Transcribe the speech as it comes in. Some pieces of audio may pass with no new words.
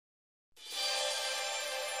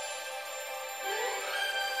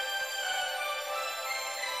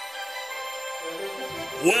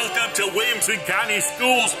Welcome to Williamson County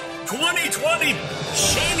Schools 2020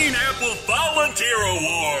 Shining Apple Volunteer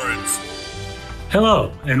Awards.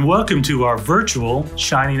 Hello, and welcome to our virtual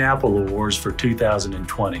Shining Apple Awards for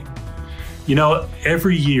 2020. You know,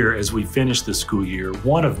 every year as we finish the school year,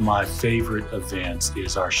 one of my favorite events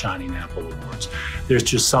is our Shining Apple Awards. There's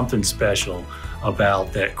just something special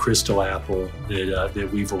about that crystal apple that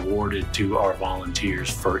we've awarded to our volunteers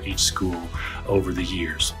for each school over the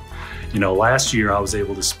years. You know, last year I was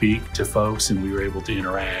able to speak to folks and we were able to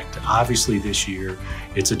interact. Obviously this year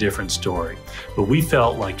it's a different story, but we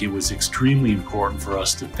felt like it was extremely important for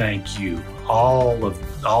us to thank you, all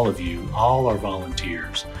of you, all our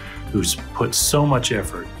volunteers who's put so much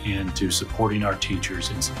effort into supporting our teachers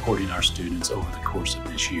and supporting our students over the course of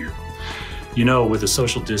this year. You know, with the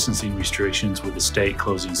social distancing restrictions, with the state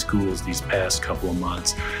closing schools these past couple of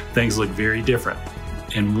months, things look very different.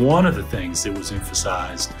 And one of the things that was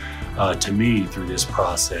emphasized to me through this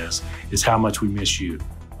process is how much we miss you,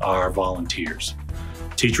 our volunteers.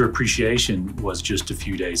 Teacher Appreciation was just a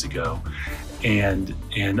few days ago, and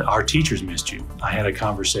our teachers missed you. I had a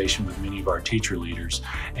conversation with many of our teacher leaders,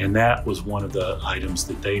 and that was one of the items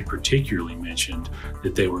that they particularly mentioned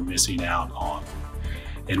that they were missing out on.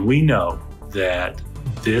 And we know that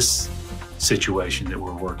this situation that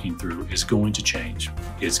we're working through is going to change.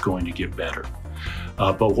 It's going to get better.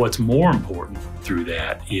 But what's more important through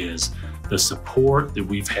that is the support that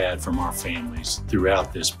we've had from our families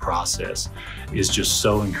throughout this process is just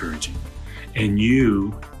so encouraging. And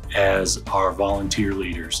you, as our volunteer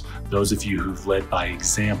leaders, those of you who've led by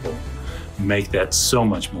example, make that so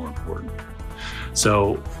much more important.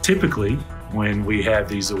 So typically, when we have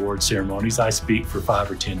these award ceremonies, I speak for 5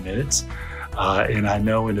 or 10 minutes. And I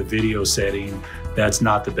know in a video setting, that's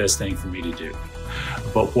not the best thing for me to do.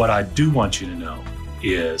 But what I do want you to know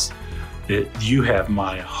is that you have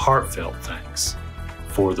my heartfelt thanks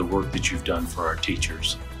for the work that you've done for our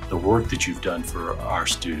teachers, the work that you've done for our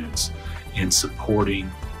students in supporting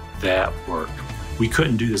that work. We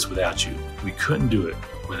couldn't do this without you. We couldn't do it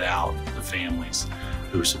without the families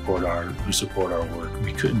who support our work.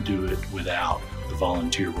 We couldn't do it without the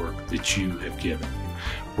volunteer work that you have given.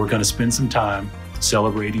 We're going to spend some time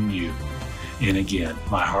celebrating you. And again,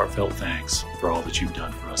 my heartfelt thanks for all that you've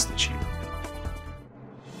done for us this year.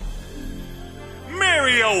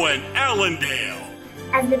 Mary Owen Allendale.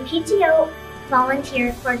 As the PTO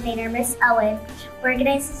volunteer coordinator, Miss Owen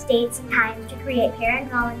organizes dates and times to create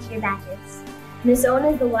parent volunteer badges. Miss Owen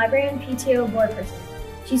is the library and PTO board person.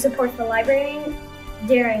 She supports the library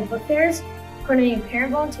during book fairs, coordinating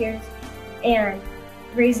parent volunteers, and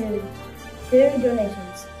raising food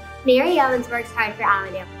donations. Mary Owens works hard for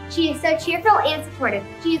Allendale. She is so cheerful and supportive.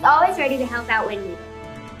 She is always ready to help out when needed.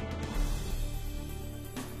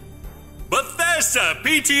 Bethesda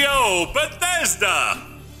PTO, Bethesda.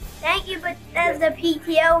 Thank you, Bethesda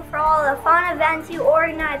PTO, for all the fun events you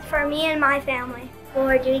organize for me and my family.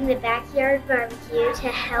 For doing the backyard barbecue to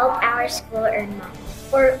help our school earn money.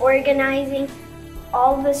 For organizing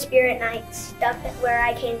all the spirit night stuff where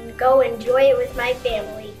I can go enjoy it with my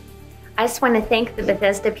family. I just want to thank the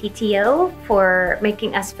Bethesda PTO for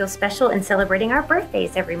making us feel special and celebrating our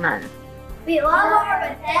birthdays every month. We love our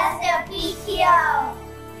Bethesda PTO.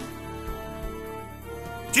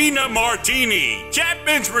 Tina Martini,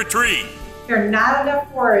 Chapman's Retreat. There are not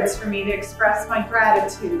enough words for me to express my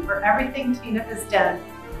gratitude for everything Tina has done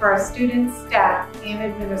for our students, staff, and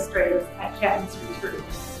administrators at Chapman's Retreat.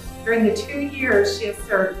 During the 2 years she has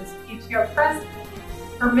served as PTO president,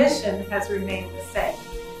 her mission has remained the same: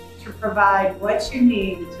 to provide what you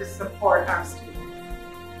need to support our students.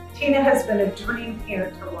 Tina has been a dream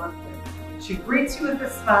parent to work with. She greets you with a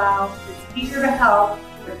smile, is eager to help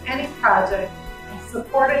with any project, and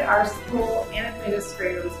supported our school and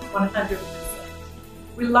administrators 100%.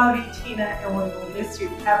 We love you, Tina, and we will miss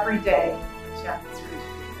you every day at Chapman's Retreat.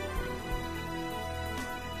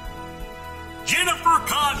 Jennifer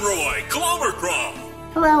Conroy, Clovercroft.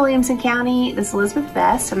 Hello, Williamson County. This is Elizabeth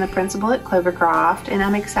Best. I'm the principal at Clovercroft, and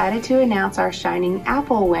I'm excited to announce our Shining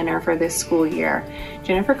Apple winner for this school year.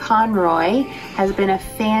 Jennifer Conroy has been a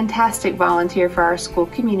fantastic volunteer for our school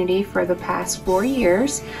community for the past 4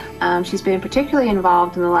 years. She's been particularly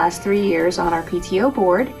involved in the last 3 years on our PTO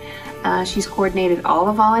board. She's coordinated all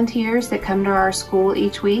the volunteers that come to our school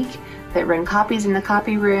each week, that run copies in the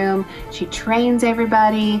copy room. She trains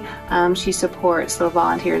everybody. She supports the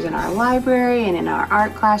volunteers in our library and in our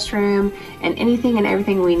art classroom, and anything and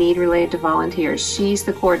everything we need related to volunteers. She's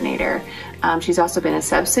the coordinator. She's also been a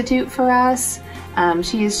substitute for us.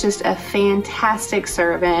 She is just a fantastic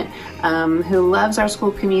servant who loves our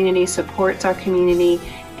school community, supports our community,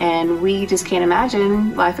 and we just can't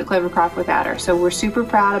imagine life at Clovercroft without her. So we're super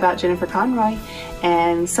proud about Jennifer Conroy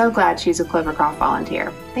and so glad she's a Clovercroft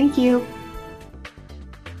volunteer. Thank you.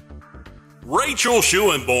 Rachel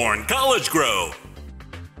Schuenborn, College Grove.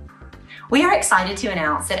 We are excited to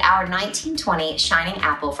announce that our 1920 Shining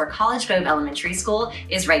Apple for College Grove Elementary School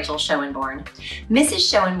is Rachel Schoenborn. Mrs.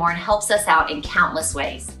 Schoenborn helps us out in countless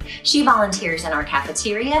ways. She volunteers in our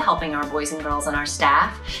cafeteria, helping our boys and girls and our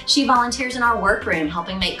staff. She volunteers in our workroom,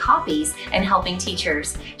 helping make copies and helping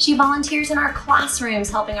teachers. She volunteers in our classrooms,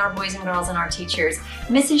 helping our boys and girls and our teachers.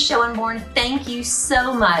 Mrs. Schoenborn, thank you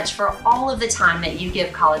so much for all of the time that you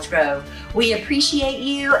give College Grove. We appreciate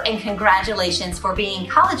you and congratulations for being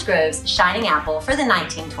College Grove's Shining Apple for the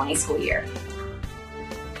 1920 school year.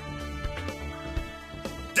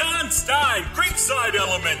 Don Stein, Creekside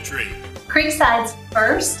Elementary. Creekside's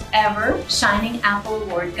first ever Shining Apple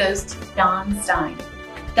Award goes to Don Stein.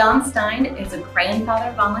 Don Stein is a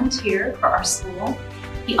grandfather volunteer for our school.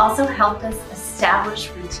 He also helped us establish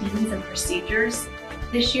routines and procedures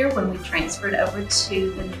this year when we transferred over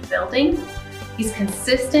to the new building. He's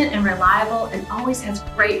consistent and reliable and always has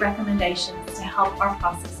great recommendations to help our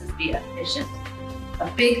processes be efficient. A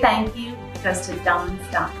big thank you goes to Don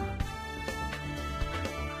Stein.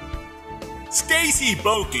 Stacy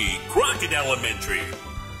Bokey, Crockett Elementary.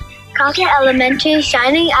 Crockett Elementary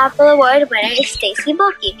Shining Apple Award winner is Stacy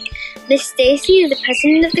Bulkey. Miss Stacy is the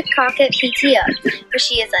president of the Crockett PTO, where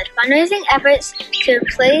she has led fundraising efforts to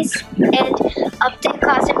replace and update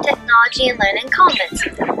classroom technology and learning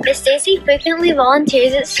commons. Miss Stacy frequently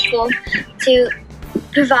volunteers at school to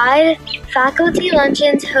provide faculty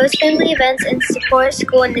luncheons, host family events, and support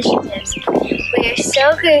school initiatives. We are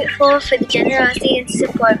so grateful for the generosity and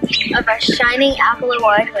support of our Shining Apple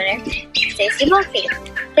Award winner, Stacy Bulkey.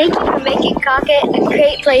 Thank you for making Crockett a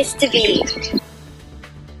great place to be.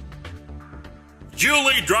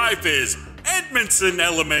 Julie Dreyfus, Edmondson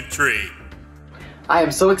Elementary. I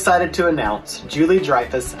am so excited to announce Julie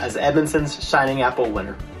Dreyfus as Edmondson's Shining Apple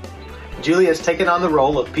winner. Julie has taken on the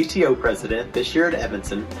role of PTO president this year at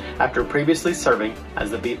Edmondson after previously serving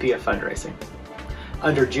as the VP of fundraising.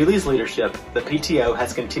 Under Julie's leadership, the PTO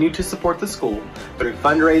has continued to support the school through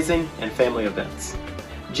fundraising and family events.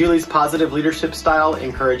 Julie's positive leadership style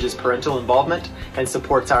encourages parental involvement and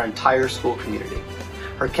supports our entire school community.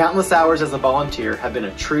 Her countless hours as a volunteer have been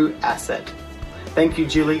a true asset. Thank you,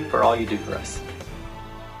 Julie, for all you do for us.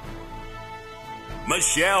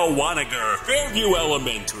 Michelle Waniger, Fairview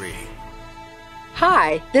Elementary.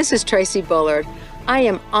 Hi, this is Tracy Bullard. I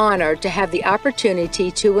am honored to have the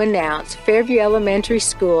opportunity to announce Fairview Elementary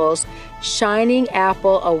School's Shining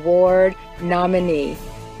Apple Award nominee,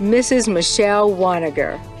 Mrs. Michelle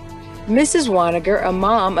Waniger. Mrs. Waniger, a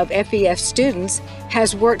mom of FEF students,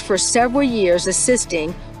 has worked for several years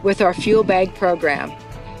assisting with our fuel bag program.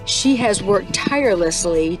 She has worked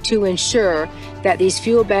tirelessly to ensure that these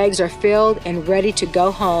fuel bags are filled and ready to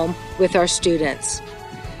go home with our students.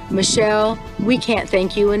 Michelle, we can't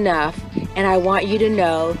thank you enough, and I want you to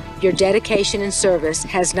know your dedication and service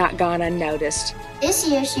has not gone unnoticed. This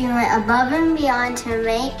year, she went above and beyond to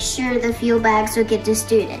make sure the fuel bags would get to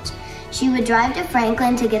students. She would drive to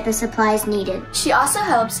Franklin to get the supplies needed. She also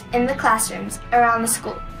helps in the classrooms around the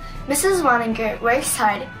school. Mrs. Waninger works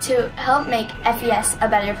hard to help make FES a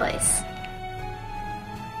better place.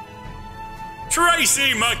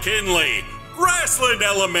 Tracy McKinley, Grassland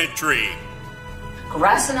Elementary.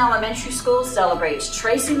 Grassland Elementary School celebrates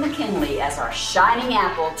Tracy McKinley as our Shining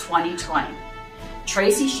Apple 2020.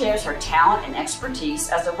 Tracy shares her talent and expertise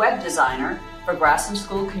as a web designer for Grassland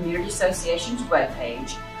School Community Association's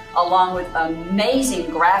webpage, along with amazing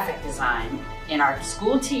graphic design in our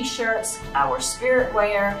school t-shirts, our spirit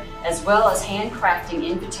wear, as well as handcrafting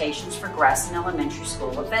invitations for Grassland Elementary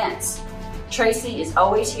School events. Tracy is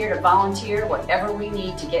always here to volunteer whatever we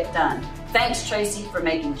need to get done. Thanks, Tracy, for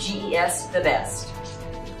making GES the best.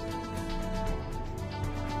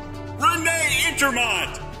 Renee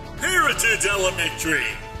Intermont, Heritage Elementary.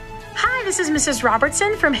 Hi, this is Mrs.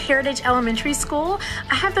 Robertson from Heritage Elementary School.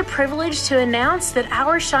 I have the privilege to announce that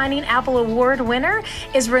our Shining Apple Award winner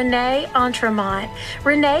is Renee Entremont.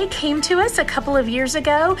 Renee came to us a couple of years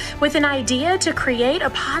ago with an idea to create a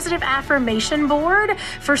positive affirmation board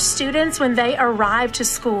for students when they arrive to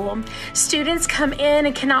school. Students come in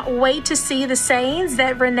and cannot wait to see the sayings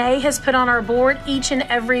that Renee has put on our board each and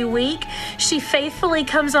every week. She faithfully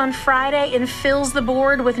comes on Friday and fills the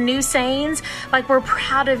board with new sayings like "We're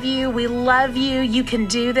proud of you," you. We love you. You can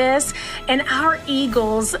do this. And our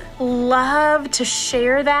Eagles love to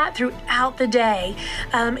share that throughout the day.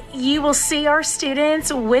 You will see our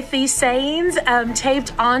students with these sayings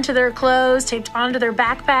taped onto their clothes, taped onto their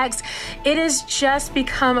backpacks. It has just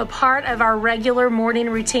become a part of our regular morning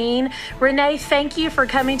routine. Renee, thank you for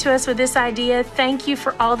coming to us with this idea. Thank you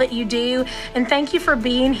for all that you do. And thank you for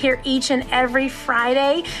being here each and every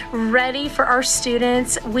Friday, ready for our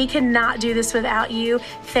students. We cannot do this without you.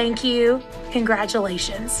 Thank you.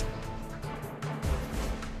 Congratulations.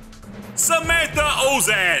 Samantha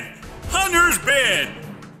Ozan, Hunter's Bend.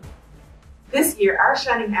 This year, our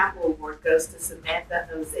Shining Apple Award goes to Samantha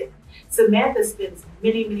Ozan. Samantha spends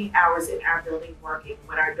many, many hours in our building working.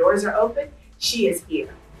 When our doors are open, she is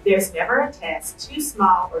here. There's never a task too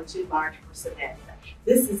small or too large for Samantha.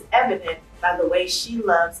 This is evident by the way she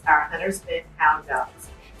loves our Hunter's Bend hound dogs.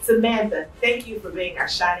 Samantha, thank you for being our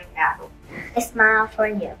shining apple. I smile for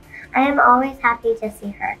you. I am always happy to see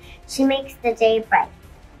her. She makes the day bright.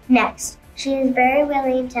 Next, she is very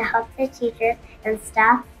willing to help the teachers and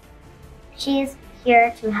staff. She is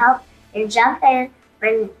here to help and jump in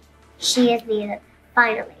when she is needed.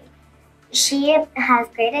 Finally, she has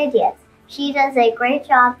great ideas. She does a great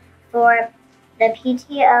job for the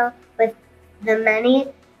PTO with the many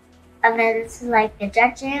events like the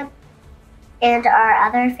Duck Jam and our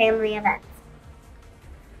other family events.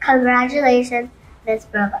 Congratulations, Ms.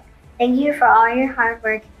 Roebuck. Thank you for all your hard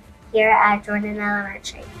work here at Jordan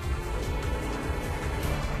Elementary.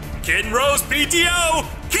 Kinrose PTO,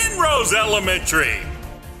 Kinrose Elementary.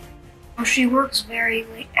 She works very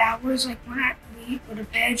late hours, like when we go to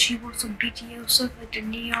bed, she works on PTO stuff like the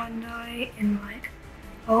neon night and like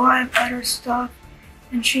a lot of other stuff.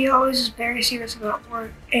 And she always is very serious about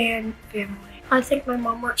work and family. I think my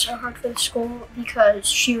mom works so hard for the school because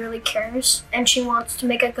she really cares and she wants to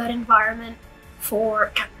make a good environment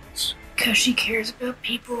for kids. Because she cares about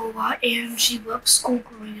people a lot and she loves school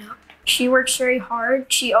growing up. She works very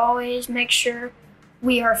hard. She always makes sure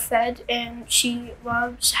we are fed and she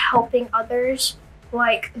loves helping others.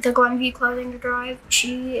 Like the Glenview Clothing Drive,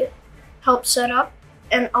 she helped set up,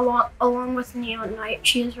 and along with Neon Night.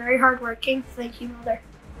 She is very hardworking. Thank you, Mother.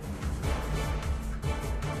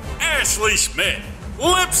 Ashley Schmidt,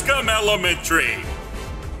 Lipscomb Elementary.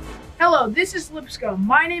 Hello, this is Lipscomb.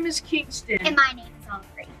 My name is Kingston. And my name is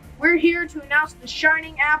Humphrey. We're here to announce the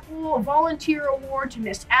Shining Apple Volunteer Award to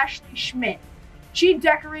Miss Ashley Schmidt. She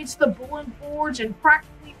decorates the bulletin boards and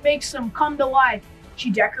practically makes them come to life. She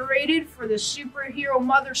decorated for the superhero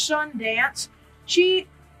mother-son dance. You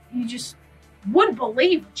just wouldn't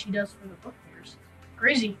believe what she does for the book fairs.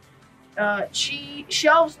 Crazy. She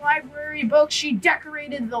shelves library books. She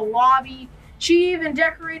decorated the lobby. She even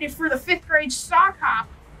decorated for the 5th grade sock hop.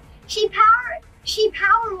 She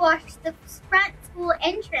power washed the front school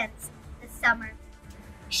entrance this summer.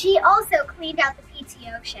 She also cleaned out the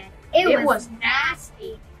PTO shed. It was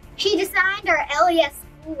nasty. She designed our LES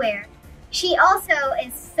schoolwear. She also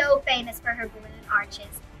is so famous for her balloon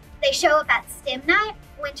arches. They show up at STEM Night,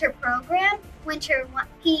 Winter Program,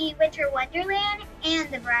 PE Winter Wonderland, and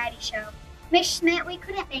the Variety Show. Miss Schmidt, we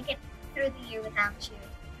couldn't make it through the year without you.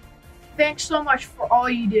 Thanks so much for all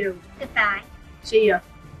you do. Goodbye. See ya.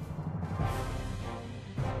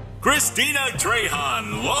 Christina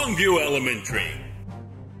Trahan, Longview Elementary.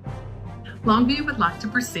 Longview would like to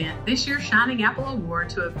present this year's Shining Apple Award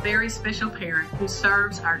to a very special parent who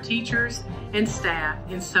serves our teachers and staff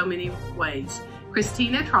in so many ways.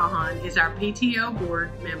 Christina Trahan is our PTO board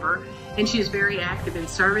member, and she is very active in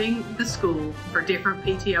serving the school for different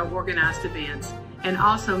PTO organized events, and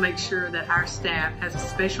also makes sure that our staff has a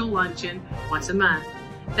special luncheon once a month.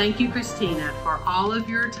 Thank you, Christina, for all of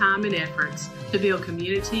your time and efforts to build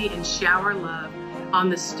community and shower love on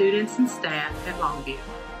the students and staff at Longview.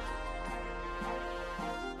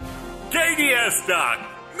 Katie Estock,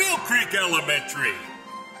 Mill Creek Elementary.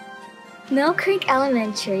 Mill Creek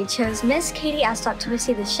Elementary chose Miss Katie Estock to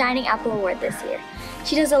receive the Shining Apple Award this year.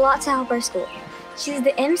 She does a lot to help our school. She's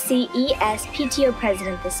the MCES PTO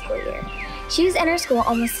president this school year. She is in our school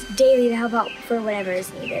almost daily to help out for whatever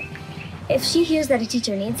is needed. If she hears that a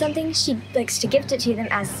teacher needs something, she likes to gift it to them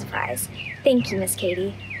as a surprise. Thank you, Miss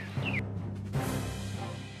Katie.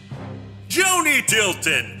 Joni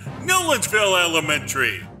Tilton, Nolensville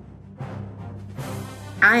Elementary.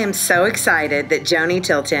 I am so excited that Joni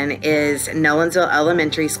Tilton is Nolensville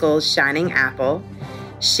Elementary School's Shining Apple.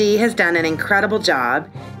 She has done an incredible job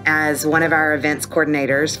as one of our events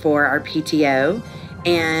coordinators for our PTO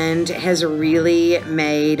and has really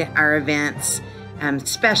made our events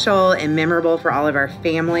special and memorable for all of our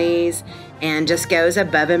families, and just goes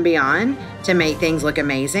above and beyond to make things look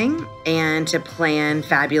amazing and to plan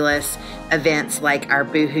fabulous events like our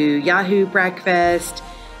Boohoo Yahoo breakfast,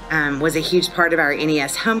 was a huge part of our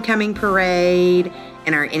NES homecoming parade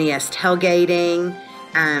and our NES tailgating.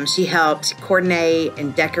 She helped coordinate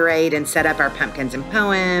and decorate and set up our pumpkins and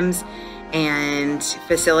poems and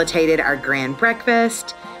facilitated our grand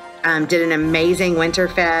breakfast, did an amazing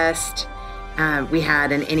Winterfest. We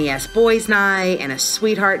had an NES boys night and a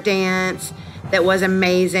sweetheart dance that was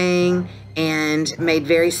amazing and made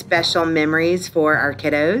very special memories for our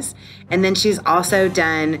kiddos. And then she's also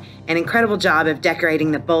done an incredible job of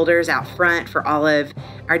decorating the boulders out front for all of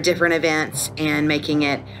our different events and making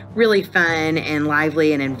it really fun and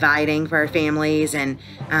lively and inviting for our families, and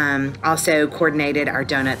also coordinated our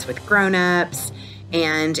donuts with grown-ups.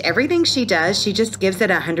 And everything she does, she just gives it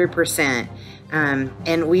 100%.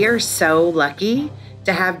 And we are so lucky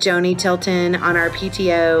to have Joni Tilton on our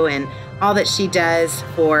PTO and all that she does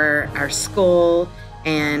for our school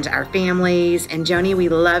and our families. And Joni, we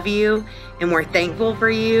love you and we're thankful for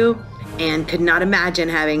you and could not imagine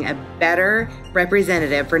having a better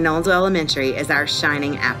representative for Nolensville Elementary as our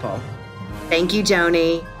shining apple. Thank you,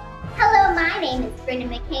 Joni. Hello, my name is Brenda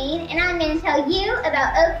McCain, and I'm going to tell you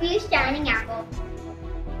about Oakview's Shining Apple.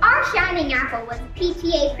 Our Shining Apple was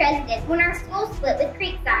PTA president when our school split with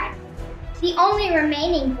Creekside, the only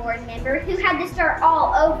remaining board member who had to start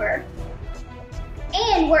all over,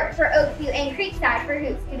 and worked for Oakview and Creekside for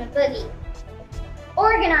Hoot Scoot and Boogie.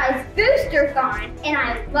 Organized Booster-thon, and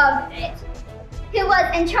I loved it. Who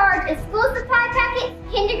was in charge of school supply packets,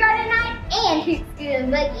 kindergarten night, and Hoot Scoot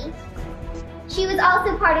and Boogie. She was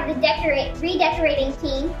also part of the redecorating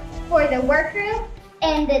team for the workroom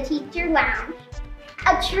and the teacher lounge.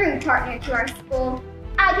 A true partner to our school.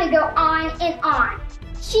 I could go on and on.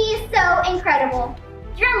 She is so incredible.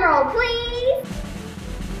 Drum roll, please.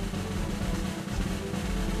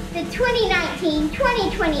 The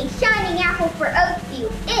 2019-2020 Shining Apple for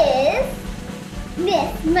Oakview is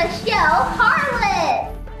Miss Michelle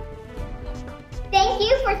Harless. Thank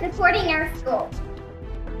you for supporting our school.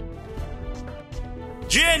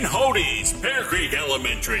 Jen Hodes, Pear Creek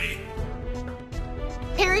Elementary.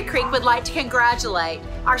 Perry Creek would like to congratulate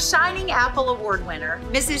our Shining Apple Award winner,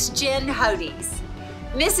 Mrs. Jen Hodes.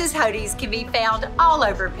 Mrs. Hodes can be found all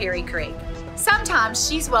over Perry Creek. Sometimes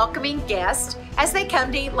she's welcoming guests as they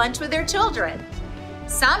come to eat lunch with their children.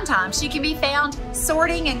 Sometimes she can be found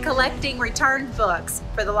sorting and collecting returned books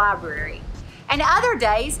for the library. And other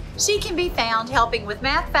days, she can be found helping with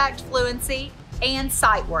math fact fluency and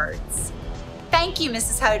sight words. Thank you,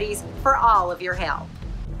 Mrs. Hodes, for all of your help.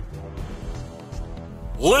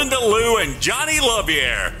 Linda Lou and Johnny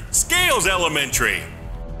Lovier, Scales Elementary.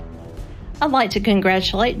 I'd like to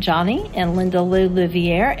congratulate Johnny and Linda Lou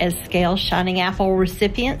Louvier as Scales Shining Apple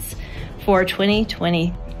recipients for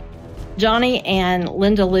 2020. Johnny and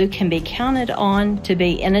Linda Lou can be counted on to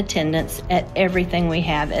be in attendance at everything we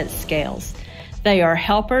have at Scales. They are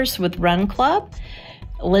helpers with Run Club.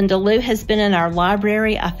 Linda Lou has been in our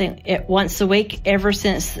library, I think, once a week ever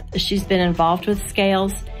since she's been involved with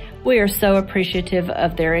Scales. We are so appreciative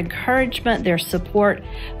of their encouragement, their support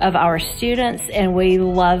of our students, and we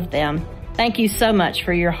love them. Thank you so much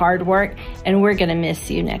for your hard work, and we're going to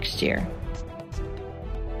miss you next year.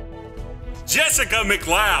 Jessica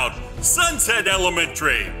McLeod, Sunset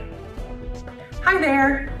Elementary. Hi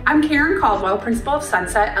there, I'm Karen Caldwell, principal of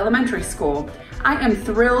Sunset Elementary School. I am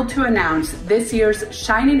thrilled to announce this year's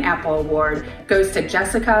Shining Apple Award goes to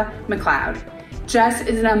Jessica McLeod. Jess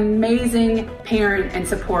is an amazing parent and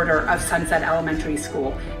supporter of Sunset Elementary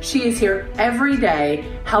School. She is here every day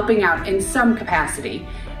helping out in some capacity.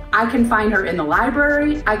 I can find her in the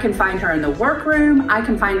library, I can find her in the workroom, I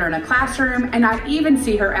can find her in a classroom, and I even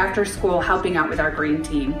see her after school helping out with our green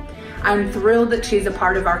team. I'm thrilled that she's a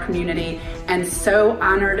part of our community and so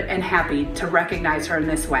honored and happy to recognize her in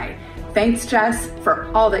this way. Thanks, Jess,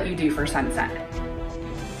 for all that you do for Sunset.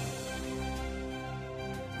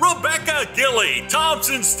 Rebecca Gilley,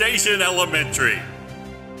 Thompson Station Elementary.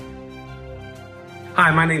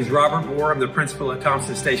 Hi, my name is Robert Moore. I'm the principal at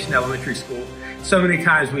Thompson Station Elementary School. So many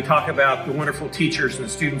times we talk about the wonderful teachers and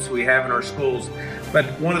students we have in our schools, but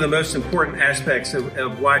one of the most important aspects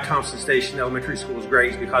of why Thompson Station Elementary School is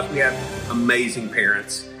great is because we have amazing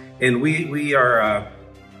parents. And we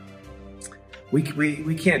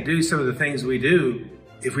can't do some of the things we do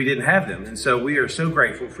if we didn't have them. And so we are so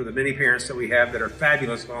grateful for the many parents that we have that are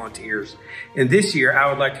fabulous volunteers. And this year, I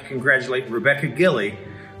would like to congratulate Rebecca Gilley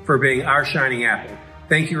for being our Shining Apple.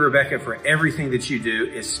 Thank you, Rebecca, for everything that you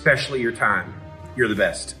do, especially your time. You're the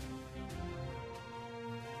best.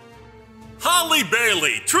 Holly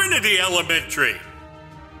Bailey, Trinity Elementary.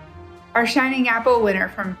 Our Shining Apple winner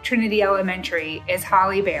from Trinity Elementary is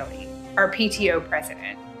Holly Bailey, our PTO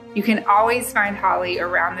president. You can always find Holly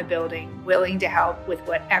around the building, willing to help with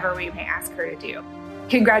whatever we may ask her to do.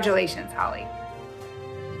 Congratulations, Holly.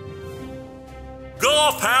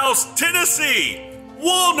 Golf House, Tennessee,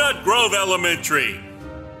 Walnut Grove Elementary.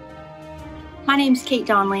 My name's Kate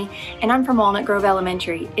Donley, and I'm from Walnut Grove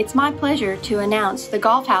Elementary. It's my pleasure to announce the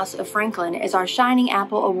Golf House of Franklin as our Shining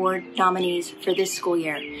Apple Award nominees for this school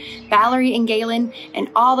year. Valerie and Galen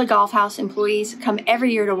and all the Golf House employees come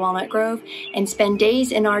every year to Walnut Grove and spend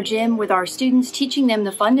days in our gym with our students, teaching them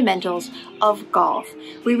the fundamentals of golf.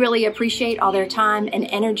 We really appreciate all their time and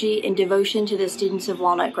energy and devotion to the students of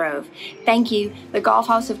Walnut Grove. Thank you, the Golf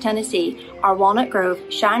House of Tennessee, our Walnut Grove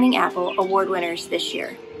Shining Apple Award winners this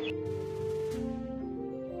year.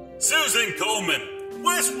 Susan Coleman,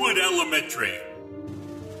 Westwood Elementary.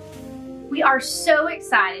 We are so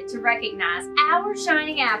excited to recognize our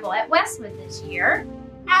Shining Apple at Westwood this year.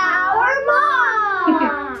 Our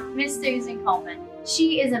mom! Miss Susan Coleman.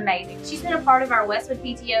 She is amazing. She's been a part of our Westwood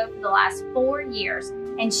PTO for the last 4 years,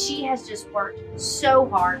 and she has just worked so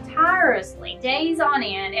hard, tirelessly, days on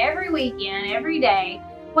end, every weekend, every day,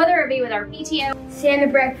 whether it be with our PTO, Santa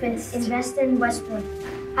breakfast, invest in Westwood,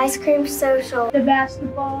 Ice cream social, the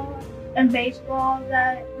basketball and baseball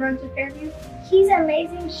that runs at Fairview. She's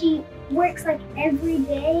amazing. She works like every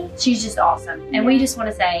day. She's just awesome. And we just want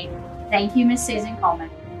to say thank you, Miss Susan Coleman.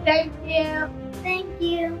 Thank you. Thank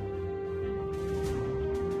you.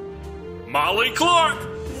 Molly Clark,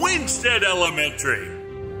 Winstead Elementary.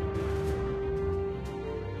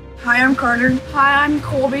 Hi, I'm Carter. Hi, I'm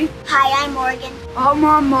Colby. Hi, I'm Morgan. Our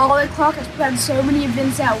mom, Molly Clark, has planned so many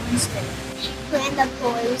events at Winstead. She planned the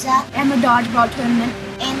Palooza and the dodgeball tournament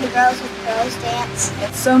and the Girls with Girls dance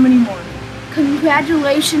and so many more.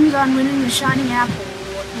 Congratulations on winning the Shining Apple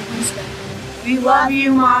Award for Winstead. We love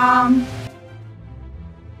you, Mom.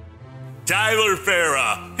 Tyler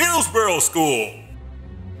Farah, Hillsborough School.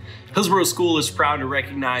 Hillsborough School is proud to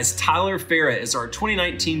recognize Tyler Farah as our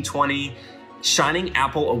 2019-20 Shining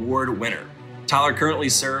Apple Award winner. Tyler currently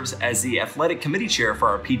serves as the athletic committee chair for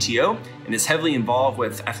our PTO and is heavily involved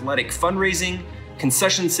with athletic fundraising,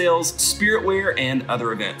 concession sales, spirit wear, and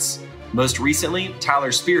other events. Most recently,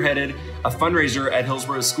 Tyler spearheaded a fundraiser at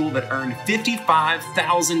Hillsborough School that earned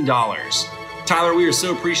 $55,000. Tyler, we are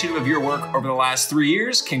so appreciative of your work over the last 3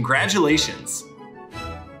 years. Congratulations.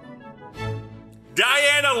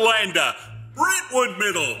 Diana Landa, Brentwood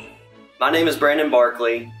Middle. My name is Brandon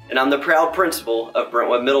Barkley, and I'm the proud principal of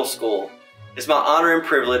Brentwood Middle School. It's my honor and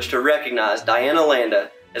privilege to recognize Diana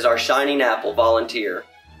Landa as our Shining Apple volunteer.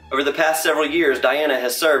 Over the past several years, Diana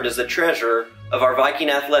has served as the treasurer of our Viking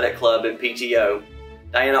Athletic Club and PTO.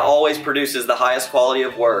 Diana always produces the highest quality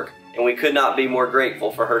of work, and we could not be more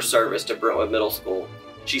grateful for her service to Brentwood Middle School.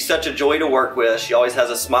 She's such a joy to work with. She always has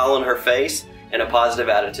a smile on her face and a positive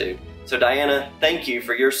attitude. So Diana, thank you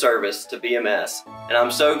for your service to BMS, and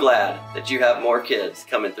I'm so glad that you have more kids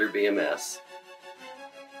coming through BMS.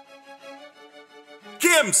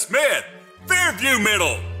 Kim Smith, Fairview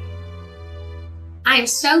Middle. I am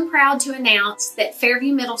so proud to announce that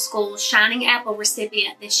Fairview Middle School's Shining Apple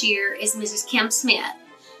recipient this year is Mrs. Kim Smith.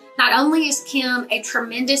 Not only is Kim a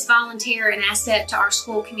tremendous volunteer and asset to our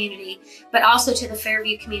school community, but also to the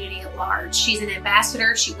Fairview community at large. She's an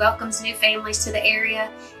ambassador, she welcomes new families to the area,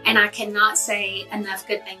 and I cannot say enough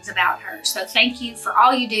good things about her. So thank you for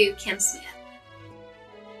all you do, Kim Smith.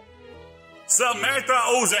 Samantha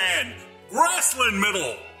Ozan, Grassland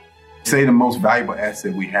Middle. Say the most valuable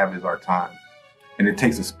asset we have is our time. And it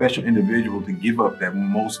takes a special individual to give up that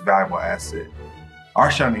most valuable asset. Our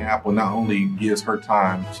Shining Apple not only gives her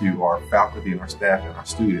time to our faculty and our staff and our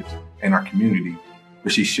students and our community,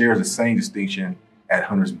 but she shares the same distinction at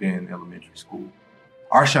Hunters Bend Elementary School.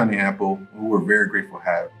 Our Shining Apple, who we're very grateful to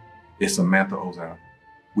have, is Samantha Ozan.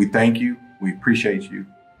 We thank you, we appreciate you,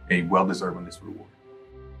 and you're well deserving this reward.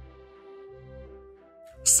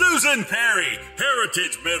 Susan Perry,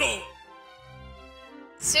 Heritage Middle.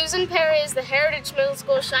 Susan Perry is the Heritage Middle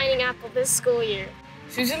School Shining Apple this school year.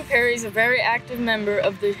 Susan Perry is a very active member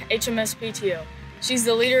of the HMS PTO. She's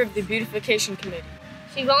the leader of the Beautification Committee.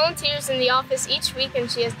 She volunteers in the office each week,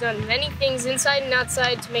 and she has done many things inside and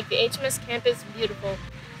outside to make the HMS campus beautiful.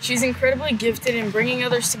 She's incredibly gifted in bringing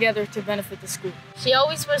others together to benefit the school. She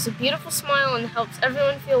always wears a beautiful smile and helps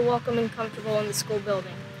everyone feel welcome and comfortable in the school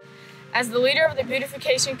building. As the leader of the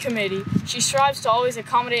Beautification Committee, she strives to always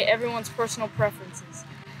accommodate everyone's personal preferences.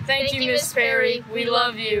 Thank you, Miss Perry. We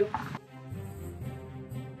love you.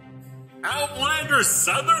 Outlander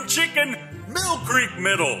Southern Chicken, Mill Creek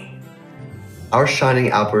Middle. Our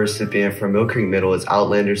Shining Apple recipient from Mill Creek Middle is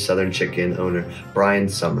Outlander Southern Chicken owner Brian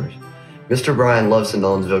Summers. Mr. Brian loves the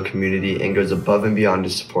Nolensville community and goes above and beyond to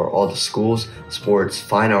support all the schools, sports,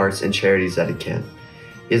 fine arts, and charities that he can.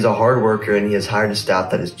 He is a hard worker and he has hired a staff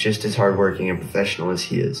that is just as hardworking and professional as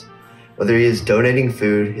he is. Whether he is donating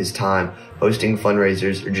food, his time, hosting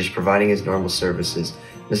fundraisers, or just providing his normal services,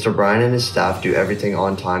 Mr. Brian and his staff do everything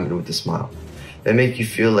on time and with a smile. They make you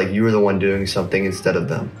feel like you are the one doing something instead of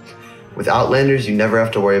them. With Outlanders, you never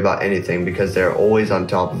have to worry about anything because they're always on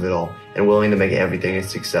top of it all and willing to make everything a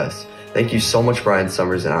success. Thank you so much, Brian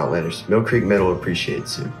Summers and Outlanders. Mill Creek Middle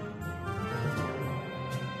appreciates you.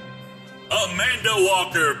 Amanda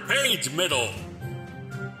Walker, Page Middle.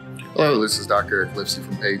 Hello, this is Dr. Eric Lipsey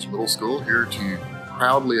from Page Middle School, here to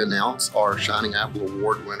proudly announce our Shining Apple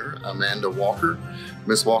Award winner, Amanda Walker.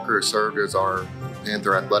 Miss Walker has served as our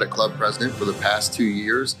Panther Athletic Club president for the past 2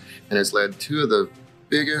 years and has led 2 of the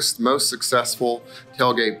biggest, most successful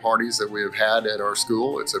tailgate parties that we have had at our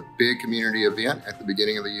school. It's a big community event at the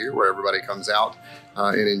beginning of the year where everybody comes out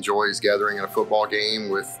and enjoys gathering at a football game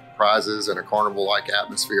with prizes and a carnival-like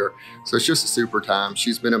atmosphere. So it's just a super time.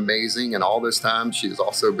 She's been amazing, and all this time she has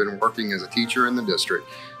also been working as a teacher in the district.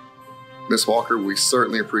 Miss Walker, we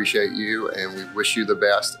certainly appreciate you and we wish you the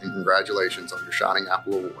best, and congratulations on your Shining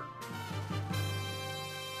Apple Award.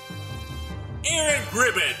 Aaron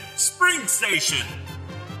Gribben, Spring Station.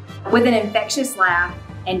 With an infectious laugh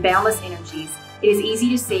and boundless energies, it is easy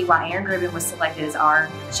to see why Aaron Gribben was selected as our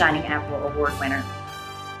Shining Apple Award winner.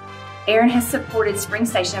 Aaron has supported Spring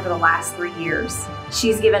Station over the last 3 years.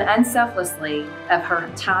 She's given unselflessly of her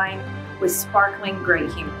time with sparkling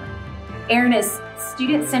great humor. Aaron is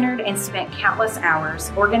student-centered and spent countless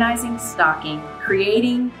hours organizing, stocking,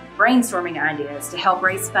 creating, brainstorming ideas to help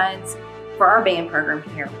raise funds for our band program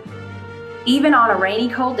here. Even on a rainy,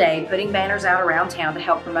 cold day, putting banners out around town to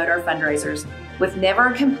help promote our fundraisers with never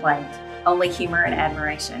a complaint, only humor and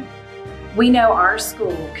admiration. We know our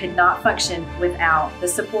school could not function without the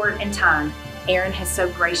support and time Aaron has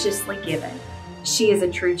so graciously given. She is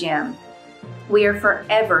a true gem. We are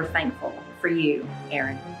forever thankful for you,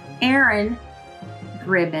 Aaron. Aaron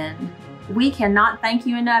Gribben, we cannot thank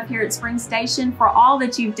you enough here at Spring Station for all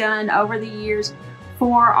that you've done over the years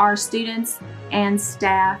for our students and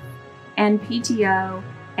staff and PTO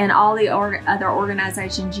and all the other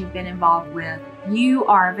organizations you've been involved with. You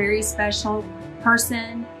are a very special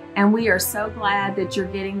person, and we are so glad that you're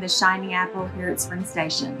getting the Shining Apple here at Spring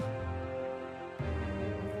Station.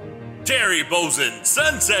 Terry Bozen,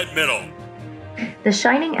 Sunset Middle. The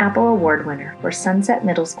Shining Apple Award winner for Sunset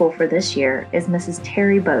Middle School for this year is Mrs.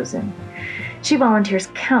 Terry Bozen. She volunteers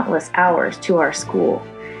countless hours to our school.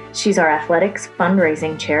 She's our athletics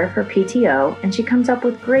fundraising chair for PTO, and she comes up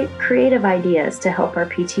with great creative ideas to help our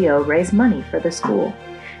PTO raise money for the school.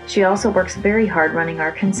 She also works very hard running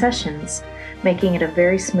our concessions, making it a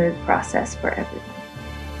very smooth process for everyone.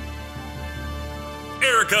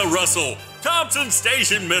 Erica Russell, Thompson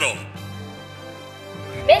Station Middle.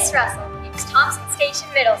 Miss Russell keeps Thompson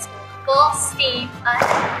Station Middle School full steam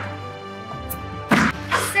ahead.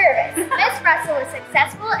 Service. Miss Russell was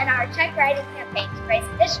successful in our check writing campaign to raise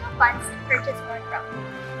additional funds to purchase more growth.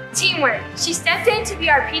 Teamwork. She stepped in to be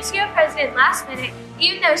our PTO president last minute,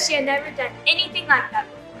 even though she had never done anything like that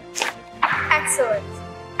before. Excellence.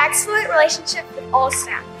 Excellent relationship with all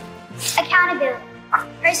staff. Accountability.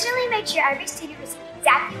 Personally made sure every student received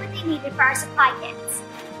exactly what they needed for our supply kits.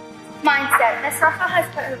 Mindset. Miss Russell has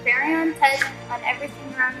put her very own touch on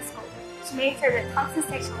everything around the school. She made sure that Thompson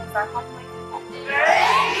Station was our home away from home.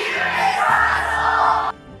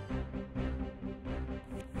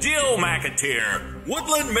 Jill McAteer,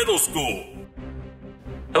 Woodland Middle School.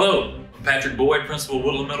 Hello, I'm Patrick Boyd, Principal of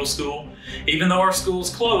Woodland Middle School. Even though our school is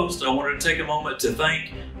closed, I wanted to take a moment to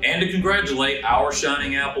thank and to congratulate our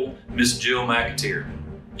Shining Apple, Miss Jill McAteer.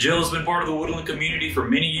 Jill has been part of the Woodland community for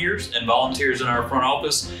many years and volunteers in our front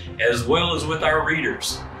office as well as with our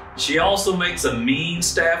readers. She also makes a mean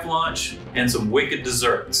staff lunch and some wicked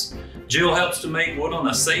desserts. Jill helps to make Woodland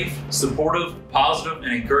a safe, supportive, positive,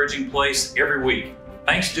 and encouraging place every week.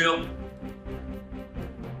 Thanks, Jill.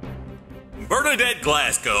 Bernadette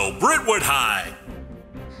Glasgow, Brentwood High.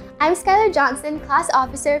 I'm Skylar Johnson, class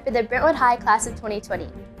officer for the Brentwood High class of 2020.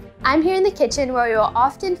 I'm here in the kitchen where we will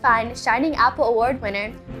often find Shining Apple Award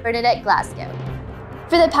winner Bernadette Glasgow.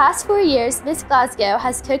 For the past 4 years, Miss Glasgow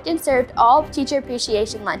has cooked and served all teacher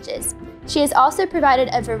appreciation lunches. She has also provided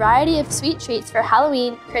a variety of sweet treats for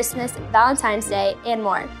Halloween, Christmas, Valentine's Day, and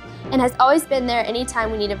more, and has always been there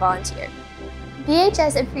anytime we need a volunteer.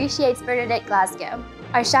 BHS appreciates Bernadette Glasgow,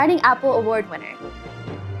 our Shining Apple Award winner.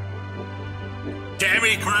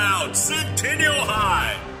 Tammy Crowd, Centennial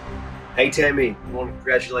High. Hey Tammy, I want to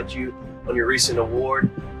congratulate you on your recent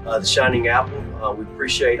award, the Shining Apple. We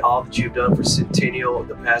appreciate all that you've done for Centennial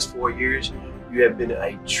the past 4 years. You have been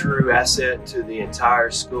a true asset to the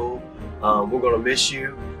entire school. We're going to miss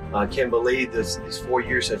you. I can't believe these 4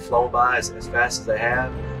 years have flown by as fast as they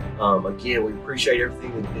have. Again, we appreciate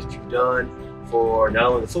everything that you've done for not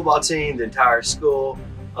only the football team, the entire school.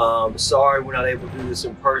 Sorry we're not able to do this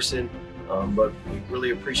in person, but we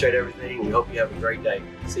really appreciate everything. We hope you have a great day.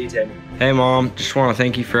 See you, Tammy. Hey Mom, just want to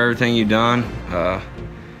thank you for everything you've done.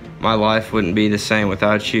 My life wouldn't be the same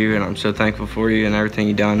without you, and I'm so thankful for you and everything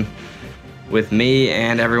you've done with me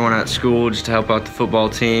and everyone at school just to help out the football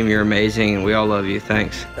team. You're amazing, and we all love you.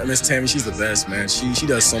 Thanks. Miss Tammy, she's the best, man. She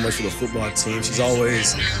does so much for the football team. She's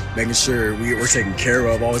always making sure we're taken care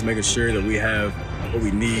of, always making sure that we have what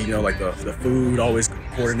we need, you know, like the food, always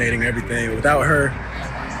coordinating everything. Without her,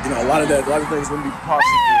 you know, a lot of things wouldn't be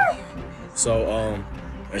possible. So,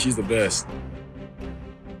 and she's the best.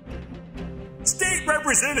 State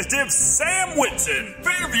Representative Sam Whitson,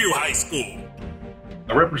 Fairview High School.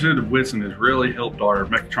 Representative Whitson has really helped our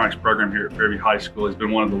mechatronics program here at Fairview High School. He's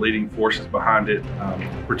been one of the leading forces behind it,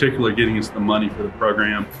 particularly getting us the money for the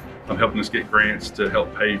program, helping us get grants to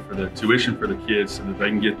help pay for the tuition for the kids so that they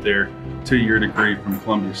can get their 2-year degree from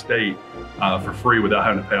Columbia State for free without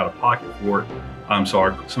having to pay out of pocket for it.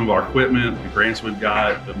 So some of our equipment, the grants we've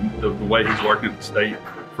got, the way he's working at the state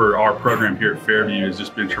for our program here at Fairview has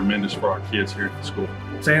just been tremendous for our kids here at the school.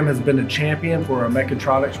 Sam has been a champion for our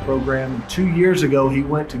mechatronics program. 2 years ago, he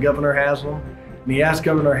went to Governor Haslam and he asked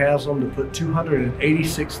Governor Haslam to put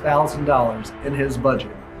 $286,000 in his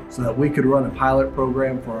budget so that we could run a pilot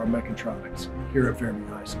program for our mechatronics here at Fairview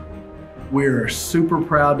High School. We are super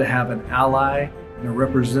proud to have an ally and a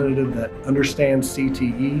representative that understands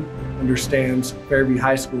CTE, understands Fairview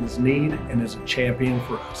High School's need, and is a champion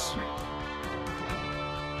for us.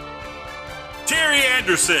 Terry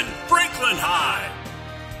Anderson, Franklin High.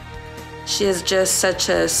 She is just such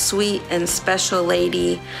a sweet and special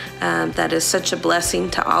lady that is such a blessing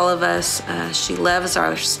to all of us. She loves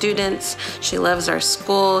our students, she loves our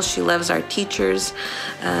school, she loves our teachers.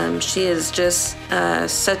 She is just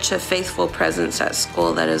such a faithful presence at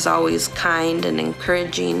school that is always kind and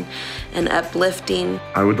encouraging and uplifting.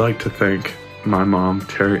 I would like to thank my mom,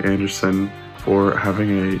 Terry Anderson, for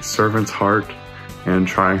having a servant's heart and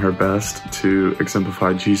trying her best to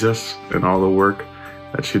exemplify Jesus in all the work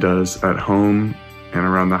that she does at home and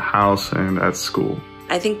around the house and at school.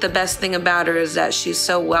 I think the best thing about her is that she's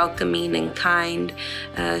so welcoming and kind.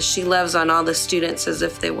 She loves on all the students as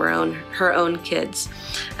if they were her own kids.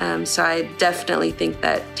 So I definitely think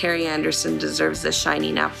that Terry Anderson deserves the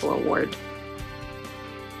Shining Apple Award.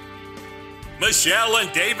 Michelle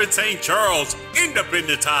and David St. Charles,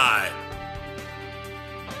 Independent High.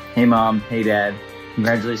 Hey Mom, hey Dad.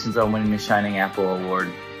 Congratulations on winning the Shining Apple Award.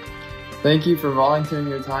 Thank you for volunteering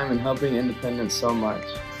your time and helping Independence so much.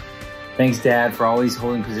 Thanks Dad for always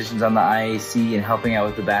holding positions on the IAC and helping out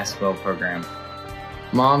with the basketball program.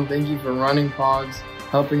 Mom, thank you for running pods,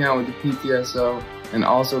 helping out with the PTSO, and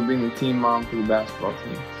also being the team mom for the basketball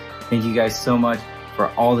team. Thank you guys so much for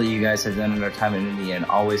all that you guys have done in our time in India and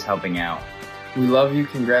always helping out. We love you.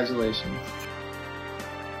 Congratulations.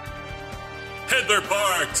 Heather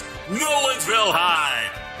Parks, Nolensville High.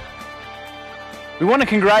 We want to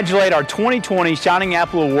congratulate our 2020 Shining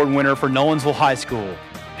Apple Award winner for Nolensville High School,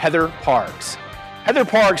 Heather Parks. Heather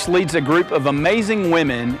Parks leads a group of amazing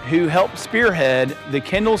women who help spearhead the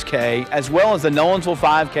Kendall's K as well as the Nolensville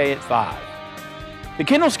 5K at 5. The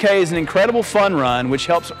Kendall's K is an incredible fun run which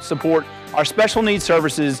helps support our special needs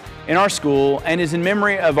services in our school and is in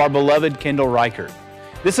memory of our beloved Kendall Reichert.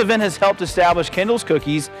 This event has helped establish Kendall's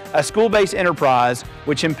Cookies, a school-based enterprise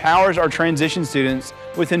which empowers our transition students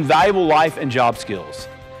with invaluable life and job skills.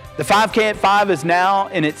 The 5K at 5 is now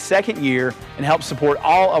in its second year and helps support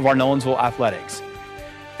all of our Nolensville athletics.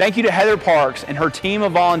 Thank you to Heather Parks and her team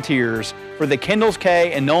of volunteers for the Kendall's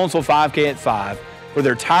K and Nolensville 5K at 5 for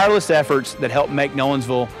their tireless efforts that help make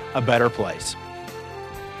Nolensville a better place.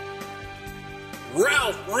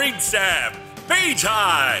 Ralph Ringstaff, Page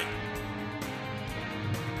High.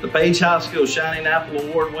 The Page High School Shining Apple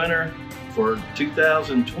Award winner for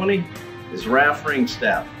 2020 is Ralph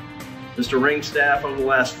Ringstaff. Mr. Ringstaff over the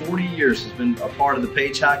last 40 years has been a part of the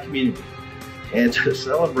Page High community. And to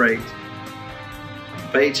celebrate the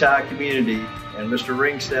Page High community and Mr.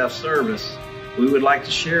 Ringstaff's service, we would like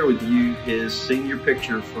to share with you his senior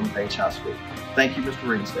picture from Page High School. Thank you,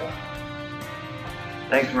 Mr. Ringstaff.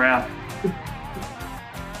 Thanks, Ralph.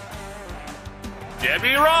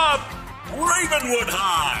 Debbie Robb, Ravenwood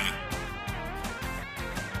High.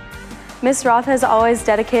 Ms. Roth has always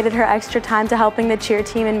dedicated her extra time to helping the cheer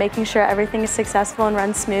team and making sure everything is successful and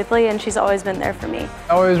runs smoothly, and she's always been there for me.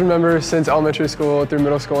 I always remember since elementary school through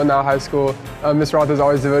middle school and now high school, Ms. Roth has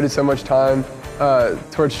always devoted so much time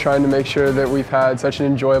towards trying to make sure that we've had such an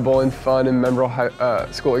enjoyable and fun and memorable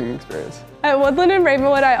schooling experience. At Woodland and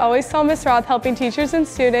Ravenwood, I always saw Ms. Roth helping teachers and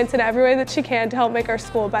students in every way that she can to help make our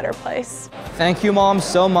school a better place. Thank you, Mom,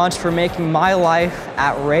 so much for making my life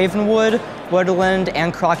at Ravenwood, Woodland,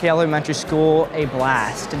 and Crockett Elementary School a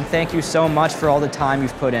blast. And thank you so much for all the time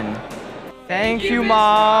you've put in. Thank you,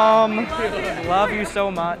 Mom. Love you so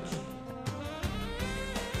much.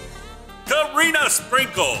 Karina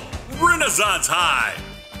Sprinkle, Renaissance High.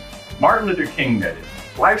 Martin Luther King noted,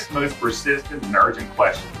 life's most persistent and urgent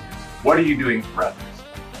question is, what are you doing for others?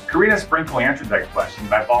 Karina Sprinkle answered that question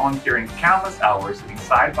by volunteering countless hours sitting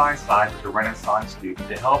side by side with a Renaissance student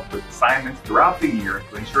to help with assignments throughout the year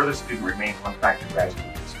to ensure the student remains on track to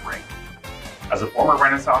graduate this spring. As a former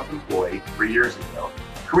Renaissance employee 3 years ago,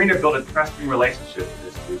 Karina built a trusting relationship with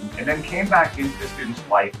this student and then came back into the student's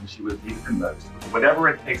life when she was needed the most with a whatever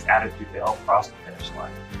it takes attitude to help cross the finish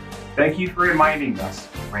line. Thank you for reminding us,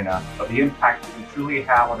 Karina, of the impact that we truly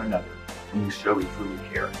have on another when we show we truly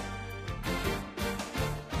care.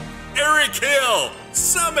 Eric Hill,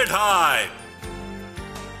 Summit High.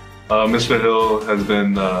 Mr. Hill has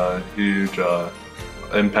been a huge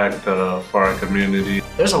impact for our community.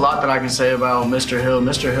 There's a lot that I can say about Mr. Hill.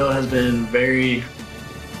 Mr. Hill has been very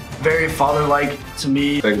father-like to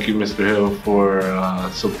me. Thank you, Mr. Hill, for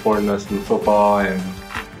supporting us in football and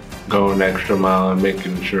going an extra mile and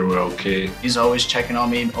making sure we're okay. He's always checking on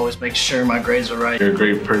me, always making sure my grades are right. You're a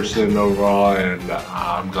great person overall, and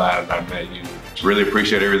I'm glad I met you. Really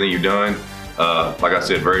appreciate everything you've done. Like I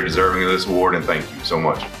said, very deserving of this award, and thank you so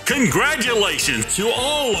much. Congratulations to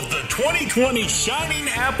all of the 2020 Shining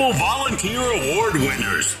Apple Volunteer Award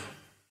winners.